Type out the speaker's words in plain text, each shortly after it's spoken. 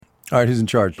All right, who's in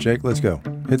charge? Jake, let's go.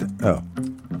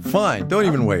 Fine. Don't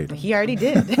even wait. He already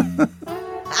did.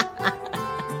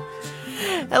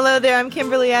 Hello there, I'm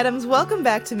Kimberly Adams. Welcome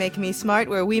back to Make Me Smart,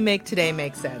 where we make today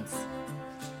make sense.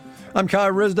 I'm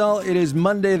Kai Risdall. It is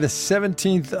Monday, the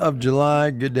 17th of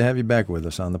July. Good to have you back with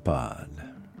us on the pod.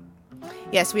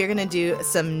 Yes, we are going to do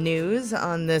some news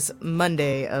on this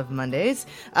Monday of Mondays.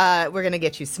 We're going to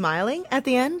get you smiling at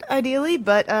the end, ideally.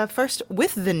 But first,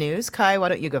 with the news, Kai, why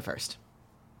don't you go first?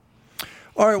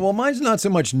 All right, well, mine's not so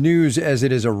much news as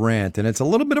it is a rant. And it's a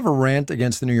little bit of a rant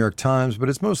against the New York Times, but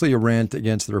it's mostly a rant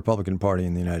against the Republican Party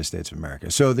in the United States of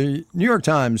America. So the New York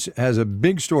Times has a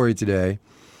big story today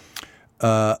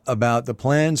about the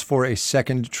plans for a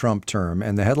second Trump term.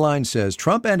 And the headline says,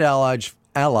 Trump and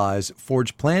allies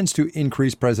forge plans to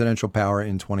increase presidential power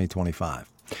in 2025.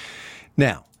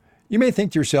 Now, you may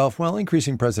think to yourself, well,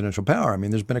 increasing presidential power. I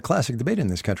mean, there's been a classic debate in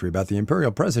this country about the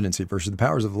imperial presidency versus the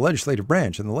powers of the legislative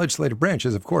branch. And the legislative branch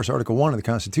is, of course, Article 1 of the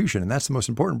Constitution. And that's the most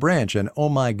important branch. And oh,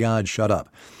 my God, shut up.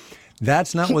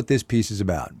 That's not what this piece is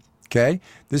about. OK,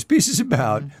 this piece is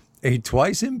about a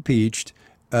twice impeached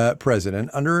president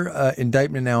under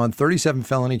indictment now on 37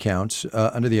 felony counts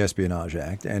under the Espionage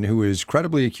Act, and who is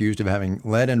credibly accused of having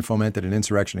led and fomented an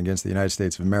insurrection against the United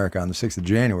States of America on the 6th of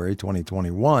January,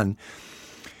 2021,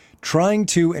 trying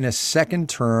to, in a second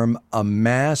term,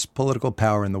 amass political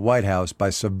power in the White House by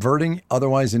subverting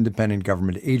otherwise independent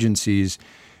government agencies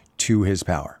to his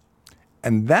power.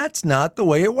 And that's not the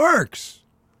way it works.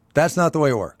 That's not the way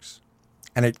it works.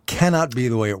 And it cannot be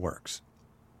the way it works.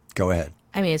 Go ahead.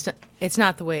 I mean, it's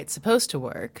not the way it's supposed to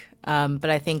work, but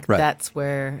I think that's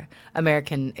where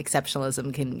American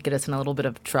exceptionalism can get us in a little bit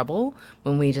of trouble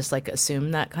when we just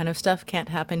assume that kind of stuff can't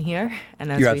happen here.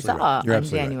 And as we saw on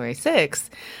January 6th,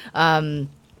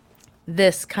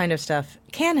 this kind of stuff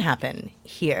can happen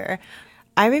here.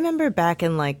 I remember back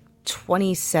in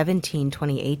 2017,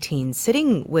 2018,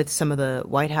 sitting with some of the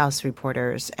White House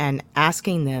reporters and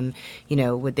asking them,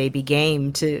 would they be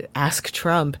game to ask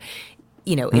Trump,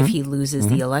 if he loses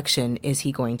the election, is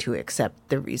he going to accept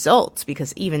the results?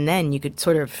 Because even then you could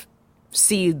sort of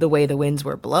see the way the winds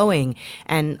were blowing.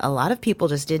 And a lot of people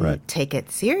just didn't take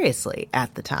it seriously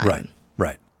at the time.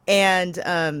 Right. And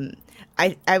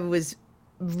I was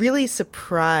really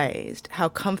surprised how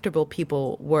comfortable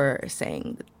people were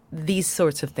saying these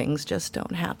sorts of things just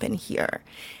don't happen here.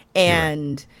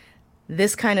 And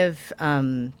this kind of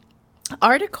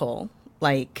article,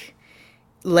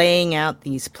 laying out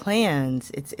these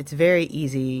plans, it's very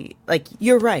easy.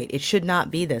 You're right, it should not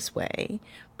be this way,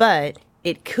 but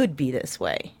it could be this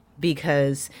way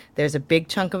because there's a big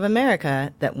chunk of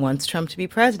America that wants Trump to be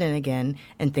president again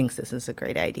and thinks this is a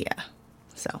great idea.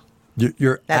 So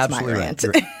you're that's absolutely my rant.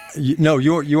 Right.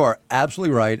 You are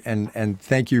absolutely right, and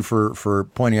thank you for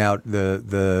pointing out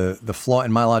the flaw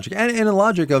in my logic and in the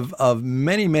logic of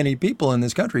many people in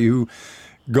this country who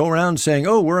go around saying,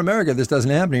 oh, we're America, this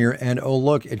doesn't happen here, and oh,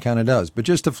 look, it kind of does. But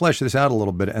just to flesh this out a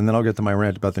little bit, and then I'll get to my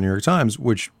rant about the New York Times,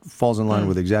 which falls in line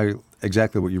with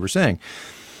exactly what you were saying.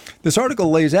 This article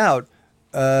lays out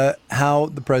how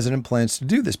the president plans to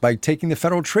do this by taking the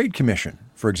Federal Trade Commission,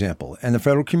 for example, and the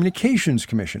Federal Communications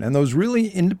Commission, and those really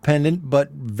independent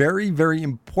but very, very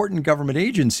important government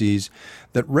agencies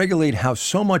that regulate how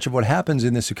so much of what happens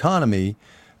in this economy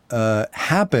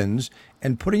happens,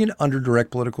 and putting it under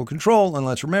direct political control. And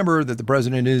let's remember that the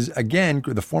president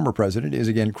the former president is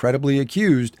again credibly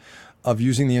accused of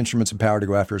using the instruments of power to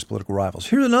go after his political rivals.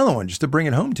 Here's another one, just to bring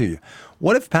it home to you.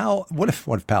 What if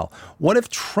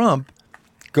Trump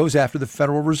goes after the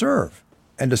Federal Reserve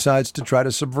and decides to try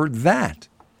to subvert that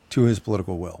to his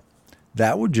political will?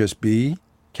 That would just be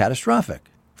catastrophic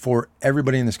for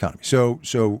everybody in this economy.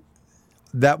 So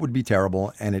that would be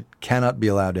terrible, and it cannot be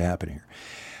allowed to happen here.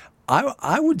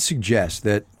 I would suggest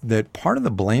that part of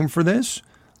the blame for this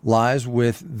lies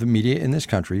with the media in this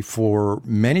country for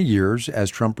many years as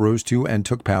Trump rose to and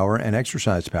took power and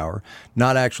exercised power,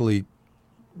 not actually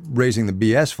raising the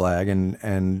BS flag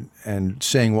and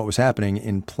saying what was happening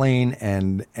in plain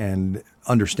and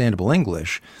understandable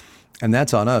English. And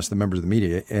that's on us, the members of the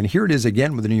media. And here it is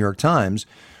again with the New York Times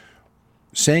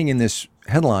saying in this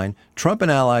headline, Trump and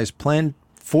allies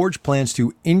forge plans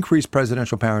to increase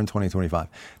presidential power in 2025.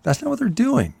 That's not what they're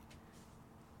doing.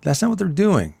 That's not what they're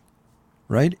doing,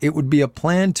 right? It would be a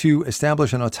plan to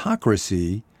establish an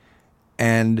autocracy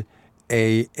and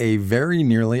a very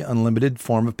nearly unlimited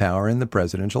form of power in the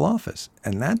presidential office.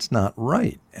 And that's not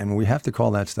right. And we have to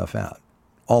call that stuff out.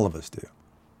 All of us do.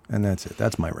 And that's it.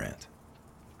 That's my rant.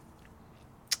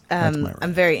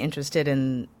 I'm very interested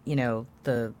in,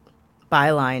 the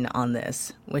byline on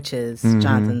this, which is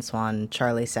Jonathan Swan,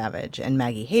 Charlie Savage, and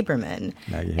Maggie Haberman.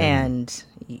 And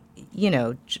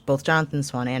both Jonathan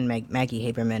Swan and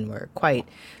Maggie Haberman were quite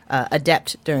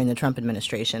adept during the Trump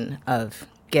administration of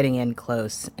getting in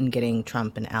close and getting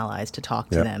Trump and allies to talk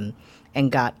to them, and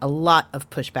got a lot of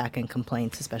pushback and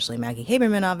complaints, especially Maggie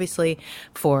Haberman, obviously,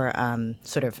 for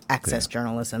sort of access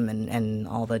journalism and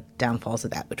all the downfalls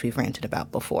of that, which we've ranted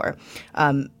about before.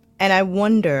 And I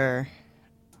wonder,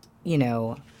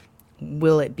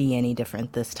 will it be any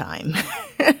different this time?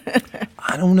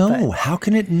 I don't know. How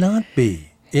can it not be?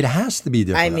 It has to be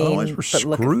different. I mean, otherwise we're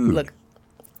screwed.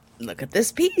 Look at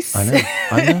this piece.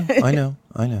 I know.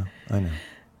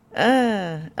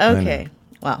 Okay.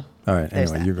 Well. All right.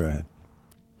 Anyway, you go ahead.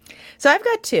 So I've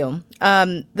got two.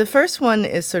 The first one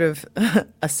is sort of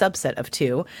a subset of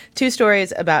two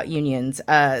stories about unions.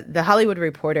 The Hollywood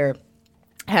Reporter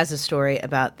has a story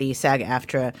about the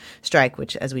SAG-AFTRA strike,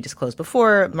 which, as we disclosed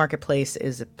before, Marketplace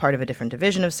is part of a different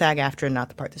division of SAG-AFTRA, not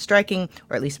the part that's striking,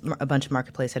 or at least a bunch of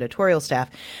Marketplace editorial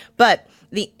staff. But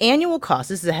the annual cost,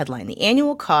 this is a headline, the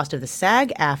annual cost of the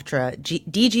SAG-AFTRA,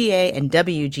 DGA, and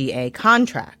WGA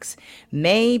contracts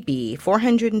may be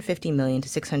 $450 million to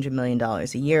 $600 million a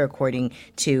year, according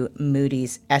to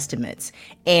Moody's estimates.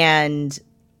 And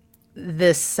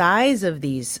the size of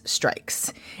these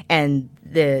strikes, and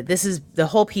the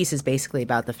whole piece is basically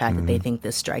about the fact that they think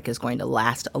this strike is going to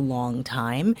last a long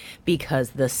time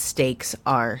because the stakes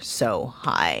are so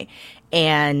high.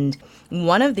 And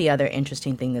one of the other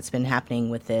interesting thing that's been happening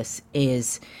with this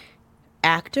is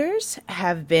actors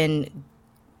have been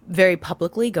very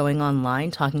publicly going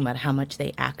online talking about how much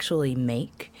they actually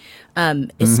make,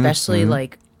 especially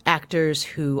like actors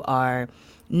who are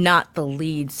not the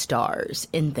lead stars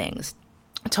in things,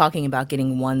 talking about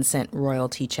getting 1 cent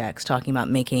royalty checks, talking about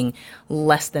making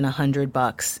less than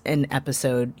 $100 an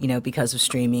episode, because of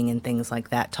streaming and things like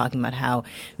that, talking about how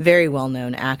very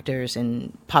well-known actors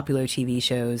in popular TV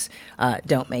shows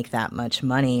don't make that much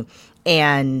money.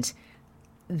 And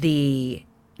this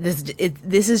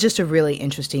is just a really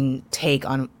interesting take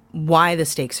on why the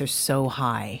stakes are so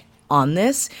high on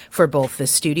this for both the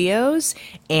studios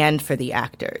and for the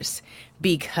actors.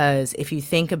 Because if you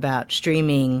think about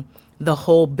streaming, the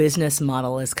whole business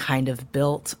model is kind of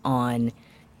built on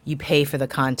you pay for the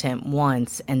content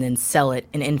once and then sell it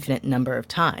an infinite number of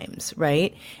times,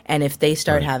 right? And if they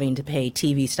start having to pay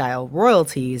TV-style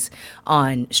royalties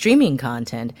on streaming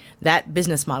content, that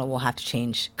business model will have to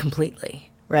change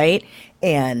completely, right?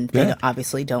 And they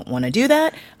obviously don't want to do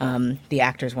that. The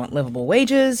actors want livable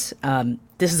wages.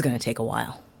 This is going to take a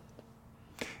while.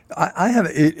 I have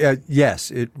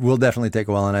yes, it will definitely take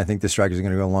a while, and I think the strike is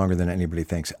going to go longer than anybody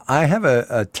thinks. I have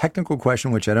a technical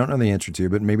question, which I don't know the answer to,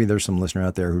 but maybe there's some listener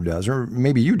out there who does, or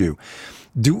maybe you do.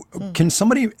 Can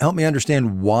somebody help me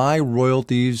understand why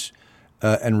royalties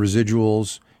and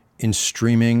residuals in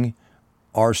streaming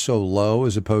are so low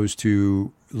as opposed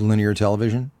to linear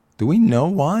television? Do we know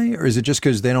why, or is it just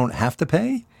because they don't have to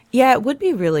pay? Yeah, it would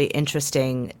be really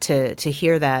interesting to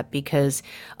hear that, because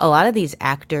a lot of these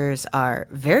actors are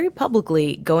very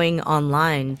publicly going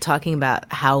online talking about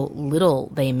how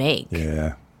little they make.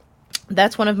 Yeah.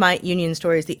 That's one of my union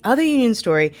stories. The other union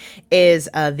story is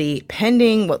the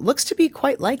pending, what looks to be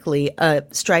quite likely,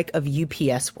 strike of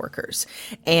UPS workers.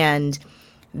 And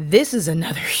this is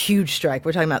another huge strike.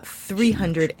 We're talking about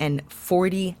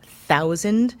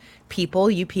 340,000 people.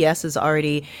 UPS is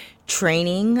already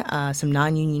training some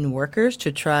non-union workers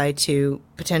to try to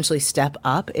potentially step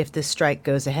up if this strike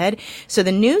goes ahead. So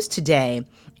the news today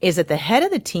is that the head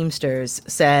of the Teamsters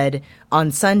said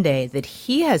on Sunday that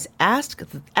he has asked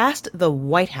the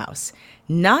White House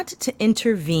not to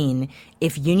intervene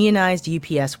if unionized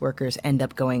UPS workers end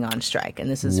up going on strike. And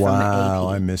this is from the AP. Wow,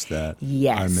 I missed that.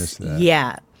 Yes. I missed that.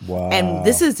 Yeah. Wow. And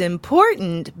this is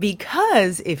important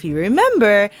because if you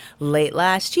remember, late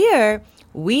last year,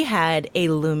 we had a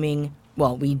looming,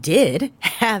 well, we did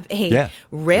have a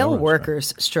rail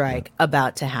workers strike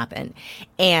about to happen.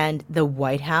 And the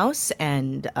White House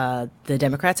and the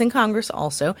Democrats in Congress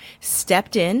also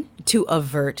stepped in to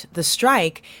avert the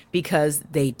strike because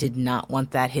they did not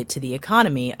want that hit to the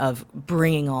economy of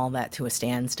bringing all that to a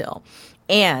standstill.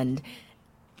 And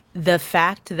the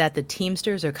fact that the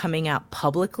Teamsters are coming out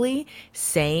publicly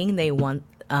saying they want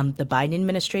the Biden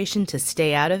administration to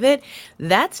stay out of it,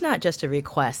 that's not just a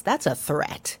request, that's a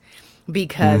threat,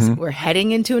 because we're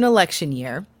heading into an election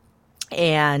year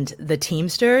and the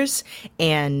Teamsters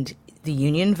and the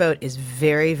union vote is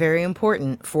very, very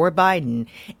important for Biden.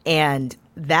 And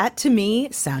that to me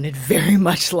sounded very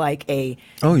much like a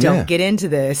don't get into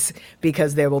this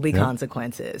because there will be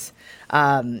consequences.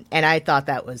 And I thought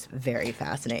that was very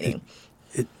fascinating.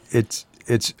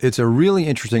 it's a really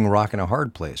interesting rock and a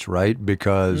hard place, right?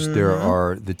 Because there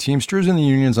are the Teamsters and the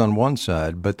unions on one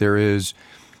side, but there is,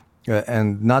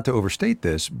 and not to overstate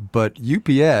this, but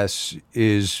UPS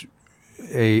is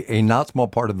a not small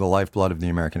part of the lifeblood of the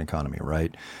American economy,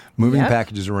 right? Moving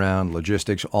packages around,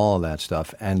 logistics, all of that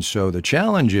stuff. And so the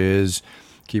challenge is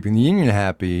keeping the union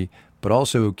happy, but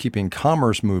also keeping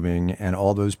commerce moving and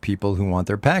all those people who want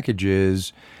their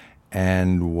packages.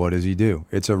 And what does he do?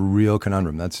 It's a real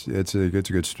conundrum. It's a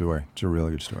good story. It's a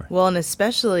really good story. Well, and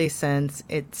especially since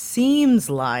it seems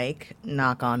like,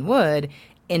 knock on wood,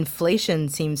 inflation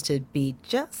seems to be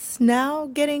just now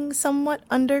getting somewhat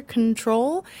under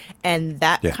control. And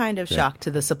that kind of shock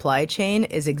to the supply chain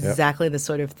is exactly the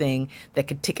sort of thing that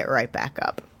could tick it right back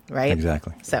up, right?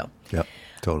 Exactly. So. Yep.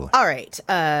 Totally. All right.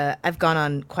 I've gone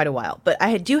on quite a while, but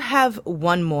I do have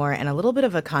one more and a little bit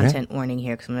of a content warning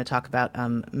here because I'm going to talk about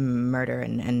murder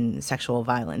and sexual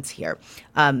violence here.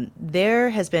 There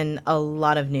has been a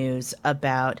lot of news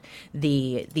about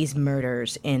these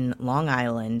murders in Long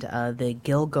Island, the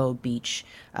Gilgo Beach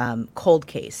cold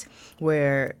case,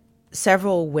 where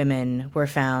several women were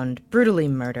found brutally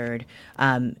murdered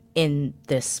in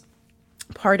this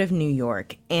part of New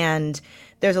York. And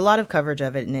there's a lot of coverage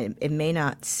of it, and it may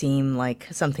not seem like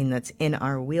something that's in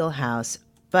our wheelhouse,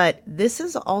 but this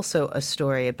is also a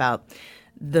story about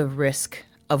the risk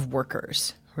of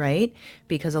workers, right?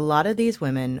 Because a lot of these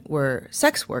women were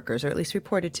sex workers, or at least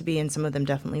reported to be, and some of them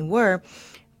definitely were.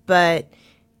 But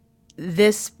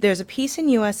there's a piece in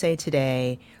USA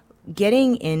Today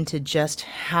getting into just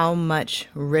how much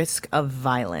risk of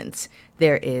violence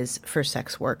there is for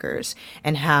sex workers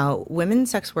and how women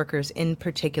sex workers in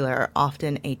particular are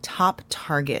often a top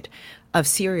target of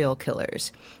serial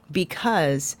killers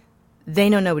because they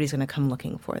know nobody's going to come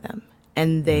looking for them.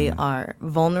 And they are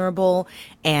vulnerable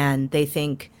and they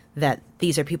think that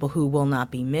these are people who will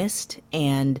not be missed.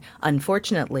 And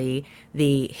unfortunately,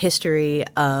 the history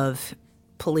of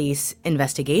police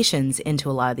investigations into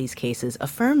a lot of these cases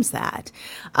affirms that.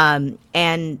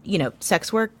 And, you know,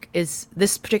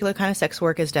 this particular kind of sex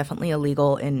work is definitely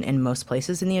illegal in most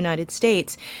places in the United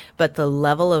States, but the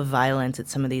level of violence that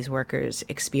some of these workers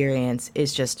experience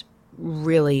is just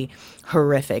really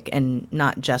horrific, and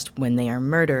not just when they are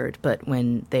murdered, but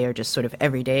when they are just sort of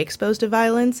everyday exposed to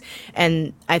violence.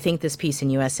 And I think this piece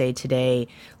in USA Today,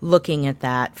 looking at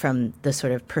that from the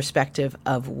sort of perspective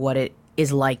of what it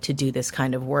is like to do this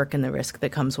kind of work and the risk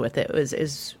that comes with it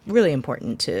is really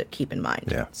important to keep in mind.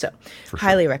 Yeah, so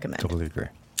highly recommend. Totally agree.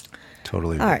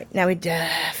 Totally agree. All right, now we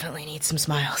definitely need some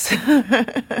smiles.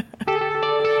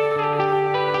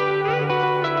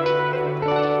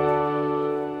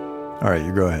 All right,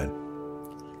 you go ahead.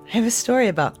 I have a story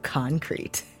about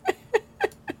concrete.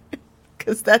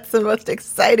 Because that's the most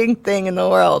exciting thing in the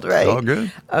world, right? All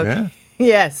good. Okay. Yeah.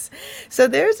 Yes. So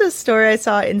there's a story I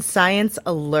saw in Science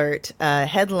Alert,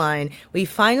 headline, "We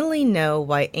finally know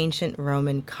why ancient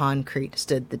Roman concrete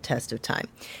stood the test of time."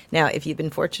 Now, if you've been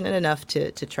fortunate enough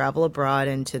to travel abroad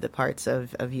into the parts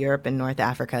of Europe and North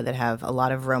Africa that have a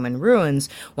lot of Roman ruins,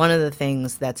 one of the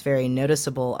things that's very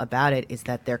noticeable about it is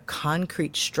that their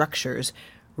concrete structures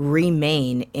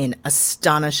remain in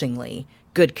astonishingly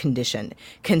good condition,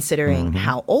 considering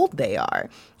how old they are.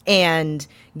 And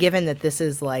given that this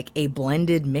is like a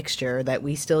blended mixture that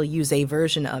we still use a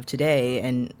version of today,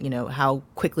 and, you know, how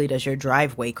quickly does your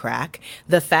driveway crack?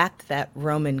 The fact that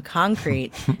Roman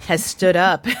concrete has stood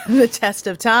up the test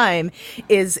of time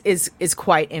is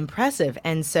quite impressive.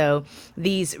 And so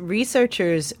these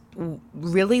researchers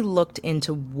really looked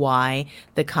into why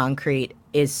the concrete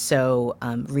is so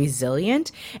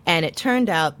resilient. And it turned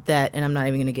out that, and I'm not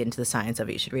even going to get into the science of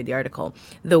it, you should read the article,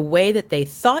 the way that they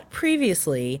thought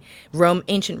previously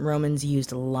ancient Romans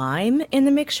used lime in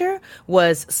the mixture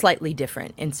was slightly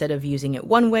different. Instead of using it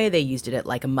one way, they used it at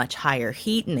like a much higher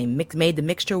heat, and they made the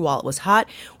mixture while it was hot,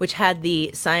 which had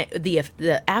the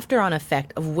after-on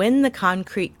effect of when the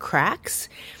concrete cracks,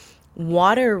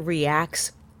 water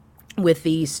reacts with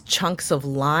these chunks of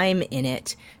lime in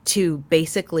it to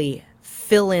basically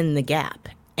fill in the gap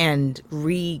and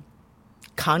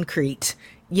re-concrete,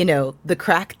 you know, the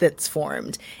crack that's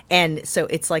formed. And so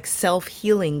it's like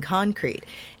self-healing concrete.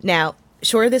 Now,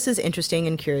 sure, this is interesting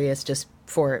and curious just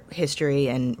for history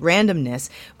and randomness,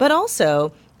 but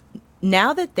also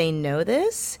now that they know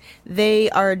this,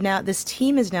 this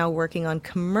team is now working on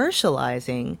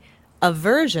commercializing a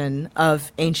version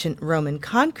of ancient Roman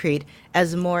concrete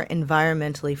as a more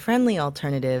environmentally friendly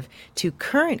alternative to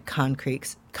current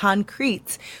concretes,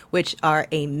 which are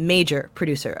a major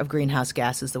producer of greenhouse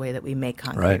gases the way that we make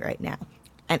concrete right now.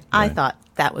 And I thought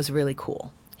that was really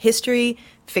cool. History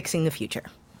fixing the future.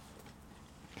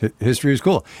 History is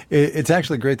cool. It's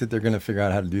actually great that they're going to figure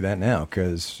out how to do that now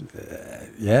because,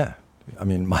 yeah. I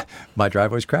mean, my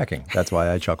driveway's cracking. That's why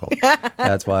I chuckled. All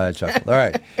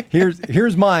right.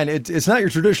 Here's mine. It's not your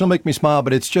traditional Make Me Smile,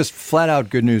 but it's just flat out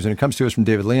good news. And it comes to us from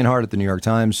David Leonhardt at the New York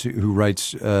Times, who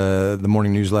writes the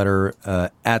morning newsletter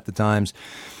at the Times.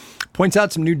 Points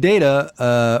out some new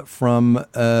data from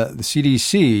the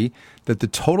CDC that the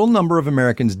total number of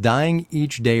Americans dying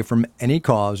each day from any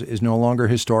cause is no longer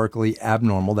historically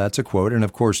abnormal. That's a quote. And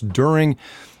of course, during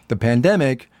the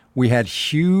pandemic, we had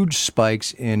huge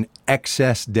spikes in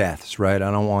excess deaths, right?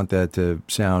 I don't want that to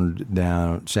sound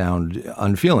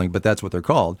unfeeling, but that's what they're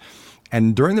called.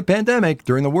 And during the pandemic,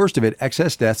 during the worst of it,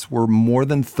 excess deaths were more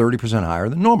than 30% higher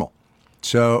than normal.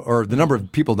 Or the number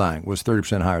of people dying was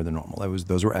 30% higher than normal.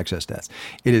 Those were excess deaths.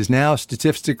 It is now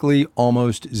statistically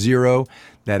almost zero.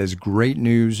 That is great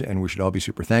news, and we should all be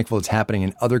super thankful. It's happening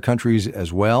in other countries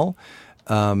as well.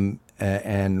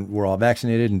 And we're all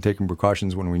vaccinated and taking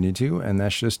precautions when we need to, and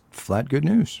that's just flat good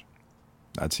news.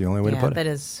 That's the only way to put it. That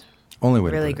is only way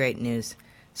really to put great news.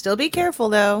 Still be careful,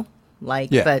 though.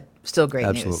 But still great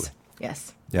absolutely. News.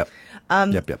 Yes. Yep.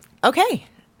 Yep. Okay.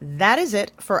 That is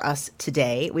it for us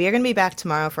today. We are going to be back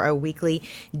tomorrow for our weekly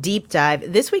deep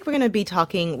dive. This week, we're going to be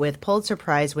talking with Pulitzer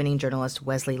Prize-winning journalist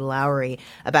Wesley Lowery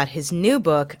about his new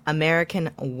book,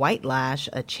 American White Lash,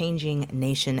 A Changing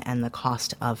Nation and the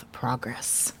Cost of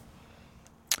Progress.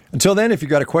 Until then, if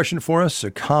you've got a question for us, a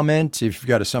comment, if you've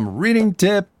got a summer reading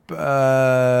tip,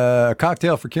 a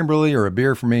cocktail for Kimberly or a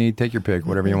beer for me, take your pick,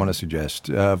 whatever you want to suggest.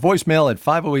 Voicemail at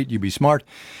 508-UB-SMART.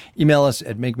 Email us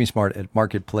at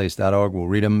makemesmart@marketplace.org. We'll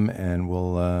read them and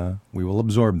we will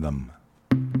absorb them.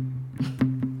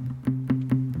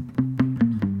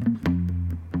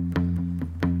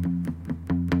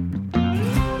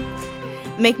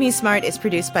 Make Me Smart is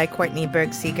produced by Courtney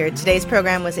Berg-Seeger. Today's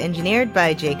program was engineered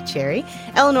by Jake Cherry.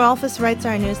 Eleanor Alphys writes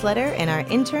our newsletter, and our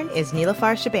intern is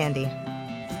Nilafar Shabandi.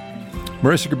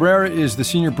 Marissa Cabrera is the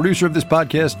senior producer of this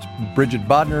podcast. Bridget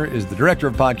Bodner is the director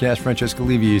of podcast. Francesca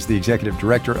Levy is the executive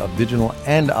director of digital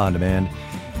and on-demand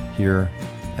here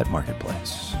at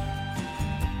Marketplace.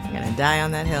 You're going to die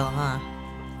on that hill, huh?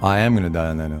 I am going to die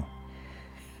on that hill.